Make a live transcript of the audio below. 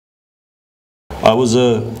I was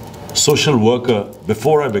a social worker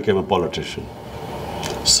before I became a politician.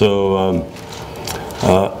 So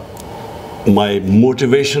my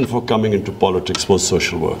motivation for coming into politics was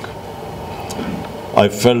social work. I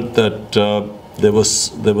felt that there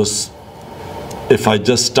was, if I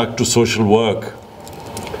just stuck to social work,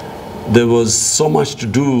 there was so much to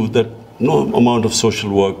do that no amount of social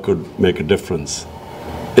work could make a difference.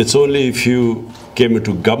 It's only if you came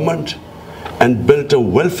into government and built a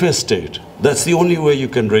welfare state, that's the only way you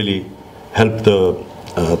can really help the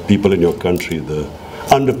people in your country, the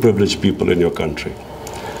underprivileged people in your country.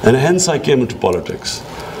 And hence I came into politics.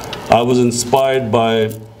 I was inspired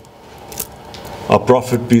by our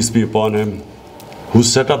Prophet, peace be upon him, who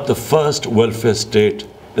set up the first welfare state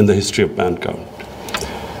in the history of mankind.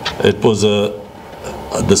 It was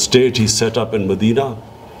the state he set up in Medina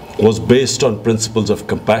was based on principles of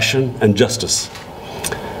compassion and justice.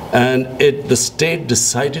 And the state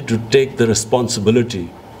decided to take the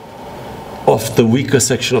responsibility of the weaker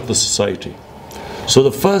section of the society. So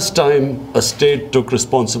the first time a state took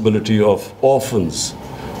responsibility of orphans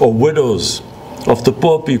or widows, of the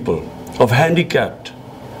poor people, of handicapped,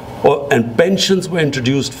 and pensions were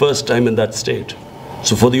introduced first time in that state.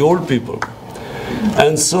 So for the old people.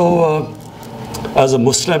 And so as a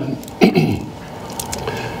Muslim,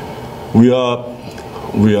 we are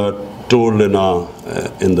told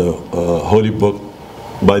in the holy book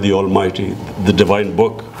by the Almighty, the divine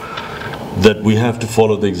book, that we have to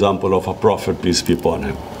follow the example of our Prophet, peace be upon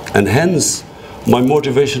him. And hence my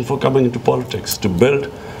motivation for coming into politics, to build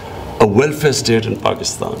a welfare state in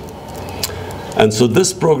Pakistan. And so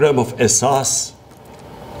this program of Ehsaas,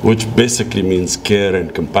 which basically means care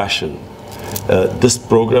and compassion, this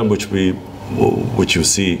program which you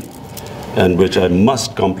see, and which I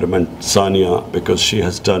must compliment Sania, because she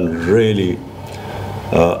has done really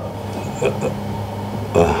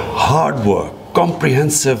hard work,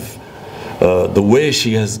 comprehensive, the way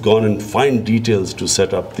she has gone in fine details to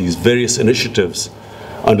set up these various initiatives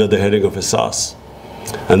under the heading of Ehsaas.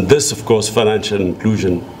 And this, of course, financial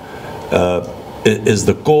inclusion is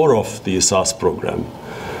the core of the Ehsaas program,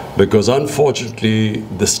 because unfortunately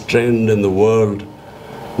this trend in the world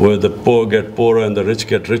where the poor get poorer and the rich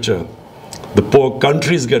get richer, the poor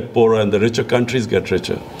countries get poorer and the richer countries get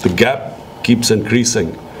richer. The gap keeps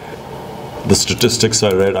increasing. The statistics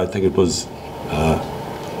I read, I think it was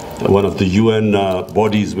one of the UN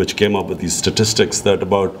bodies which came up with these statistics, that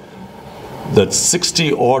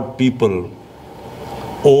 60 odd people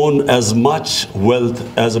own as much wealth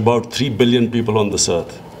as about 3 billion people on this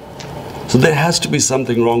earth. So there has to be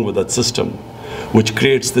something wrong with that system, which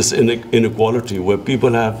creates this inequality where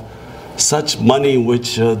people have such money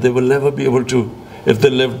which they will never be able to, if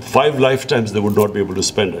they lived 5 lifetimes, they would not be able to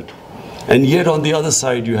spend it. And yet on the other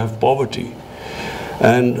side you have poverty.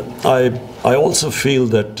 And I also feel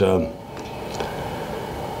that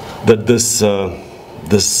this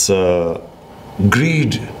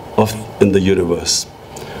greed in the universe,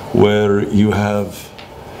 where you have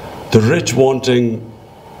the rich wanting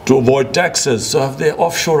to avoid taxes, so have their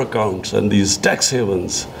offshore accounts and these tax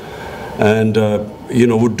havens, and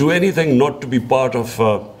would do anything not to be part of,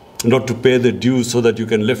 not to pay the dues so that you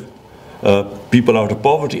can lift people out of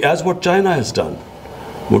poverty, as what China has done.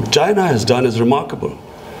 What China has done is remarkable.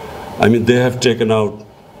 I mean, they have taken out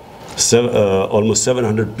almost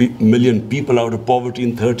 700 million people out of poverty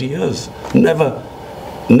in 30 years. Never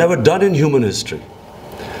done in human history.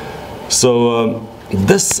 So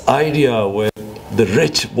this idea where the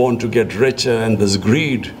rich want to get richer and this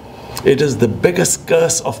greed, it is the biggest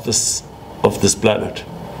curse of this planet.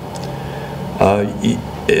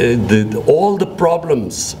 All the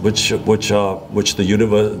problems which our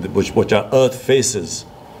Earth faces,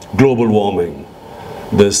 global warming,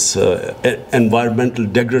 this environmental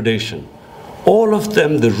degradation, all of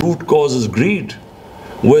them, the root cause is greed,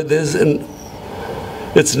 where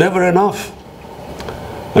it's never enough.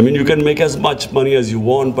 I mean, you can make as much money as you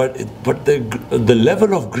want, but the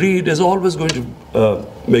level of greed is always going to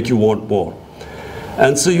make you want more.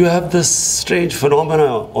 And so you have this strange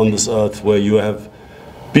phenomena on this earth where you have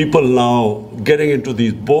people now getting into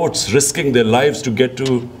these boats, risking their lives to get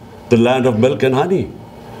to the land of milk and honey,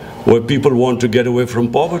 where people want to get away from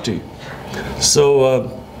poverty. So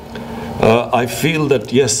I feel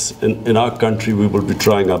that yes, in our country we will be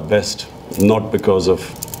trying our best, not because of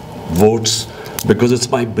votes, because it's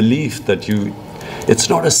my belief that it's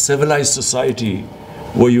not a civilized society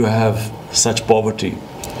where you have such poverty,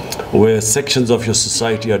 where sections of your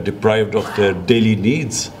society are deprived of their daily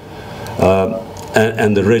needs,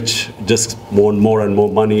 and the rich just want more and more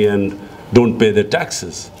money and don't pay their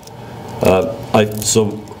taxes.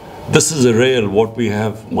 So this is a real, what we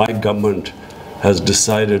have, my government has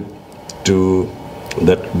decided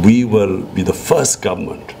that we will be the first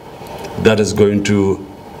government that is going to,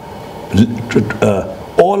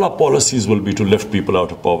 all our policies will be to lift people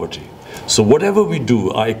out of poverty. So whatever we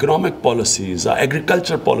do, our economic policies, our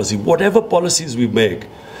agriculture policy, whatever policies we make,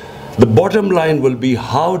 the bottom line will be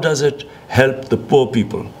how does it help the poor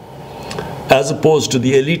people, as opposed to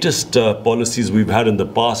the elitist policies we've had in the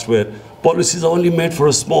past, where policies are only made for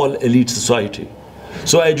a small elite society.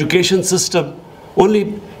 So our education system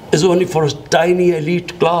is only for a tiny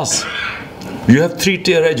elite class. You have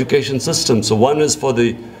three-tier education systems. So one is for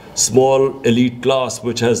the small elite class,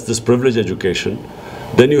 which has this privileged education.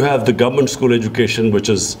 Then you have the government school education, which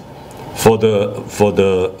is for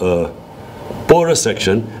the poorer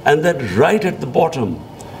section. And then right at the bottom,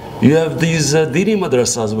 you have these dini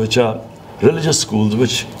madrasas, which are religious schools,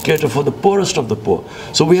 which cater for the poorest of the poor.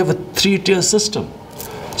 So we have a three-tier system.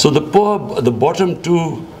 So the poor, the bottom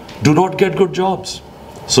two, do not get good jobs.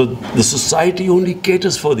 So the society only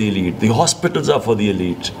caters for the elite. The hospitals are for the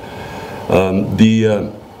elite.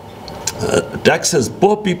 Taxes,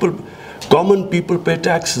 poor people, common people pay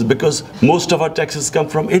taxes because most of our taxes come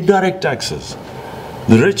from indirect taxes.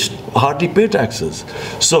 The rich hardly pay taxes.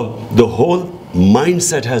 So the whole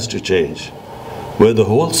mindset has to change, where the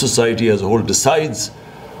whole society as a whole decides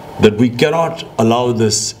that we cannot allow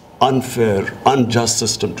this unfair, unjust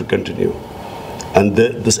system to continue. And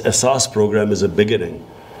this Ehsaas program is a beginning.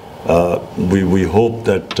 We hope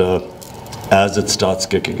that as it starts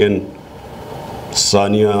kicking in,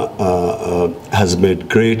 Sania has made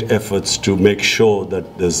great efforts to make sure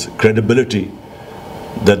that there's credibility,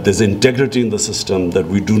 that there's integrity in the system, that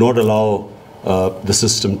we do not allow the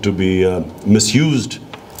system to be misused,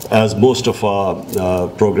 as most of our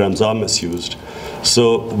programs are misused.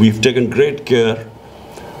 So we've taken great care.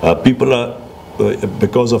 People are,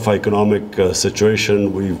 because of our economic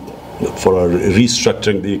situation, for our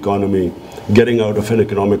restructuring the economy, getting out of an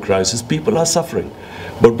economic crisis, people are suffering.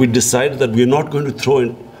 But we decided that we're not going to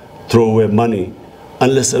throw away money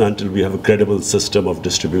unless and until we have a credible system of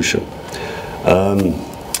distribution.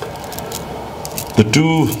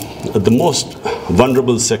 The most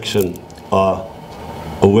vulnerable section are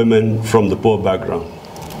women from the poor background.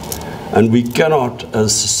 And we cannot,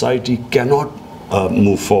 as society, cannot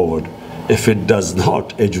move forward if it does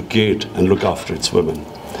not educate and look after its women.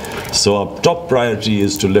 So our top priority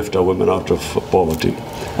is to lift our women out of poverty.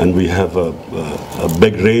 And we have a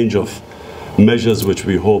big range of measures which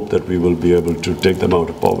we hope that we will be able to take them out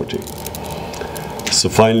of poverty. So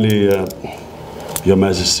finally, Your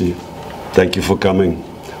Majesty, thank you for coming.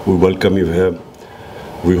 We welcome you here.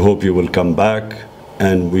 We hope you will come back,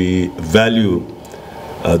 and we value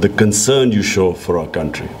the concern you show for our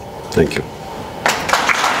country. Thank you.